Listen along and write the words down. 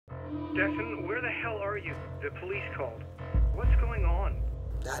Desson, where the hell are you? The police called. What's going on?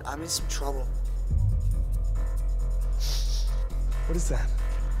 Dad, I'm in some trouble. What is that?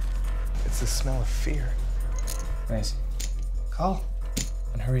 It's the smell of fear. Nice. Call.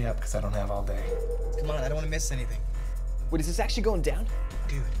 And hurry up, because I don't have all day. Come on, I don't want to miss anything. Wait, is this actually going down?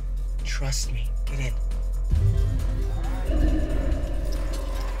 Dude, trust me. Get in.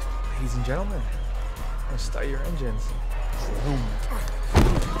 Ladies and gentlemen, I'm gonna start your engines. Boom.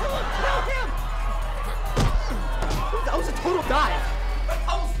 That was a total dive. What the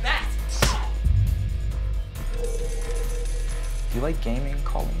hell was that? You like gaming,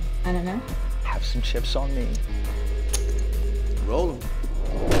 Colin? I don't know. Have some chips on me. Roll 'em.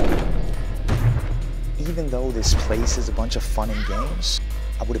 Even though this place is a bunch of fun and games,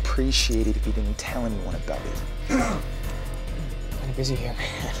 I would appreciate it if you didn't tell anyone about it. Kind of busy here,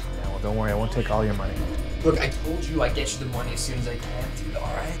 man. Yeah, well, don't worry, I won't take all your money. Look, I told you I'd get you the money as soon as I can, dude,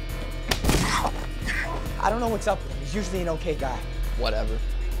 all right? I don't know what's up with him. He's usually an okay guy. Whatever.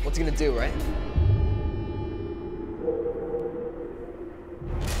 What's he gonna do, right?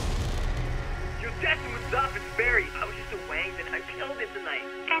 Yo, Desson, what's up? It's Barry. I was just away, then I killed it tonight.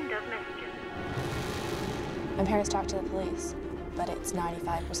 End of messages. My parents talked to the police, but it's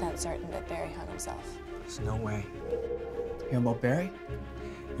 95% certain that Barry hung himself. There's no way. You hear about Barry?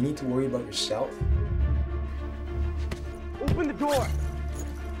 You need to worry about yourself. Open the door.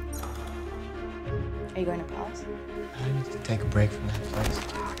 Are you going to pause? I need to take a break from that place.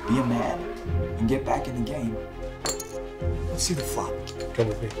 Be a man and get back in the game. Let's see the flop. Come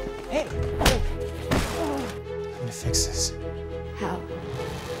with me. Hey. I'm gonna fix this. How?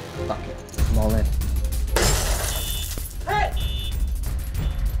 Fuck it. I'm all in. Hey!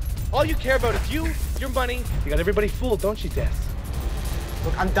 All you care about is you, your money. You got everybody fooled, don't you, Des?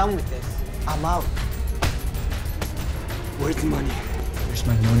 Look, I'm done with this. I'm out. Where's the money? Where's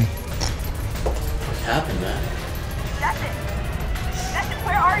my money? What happened, man?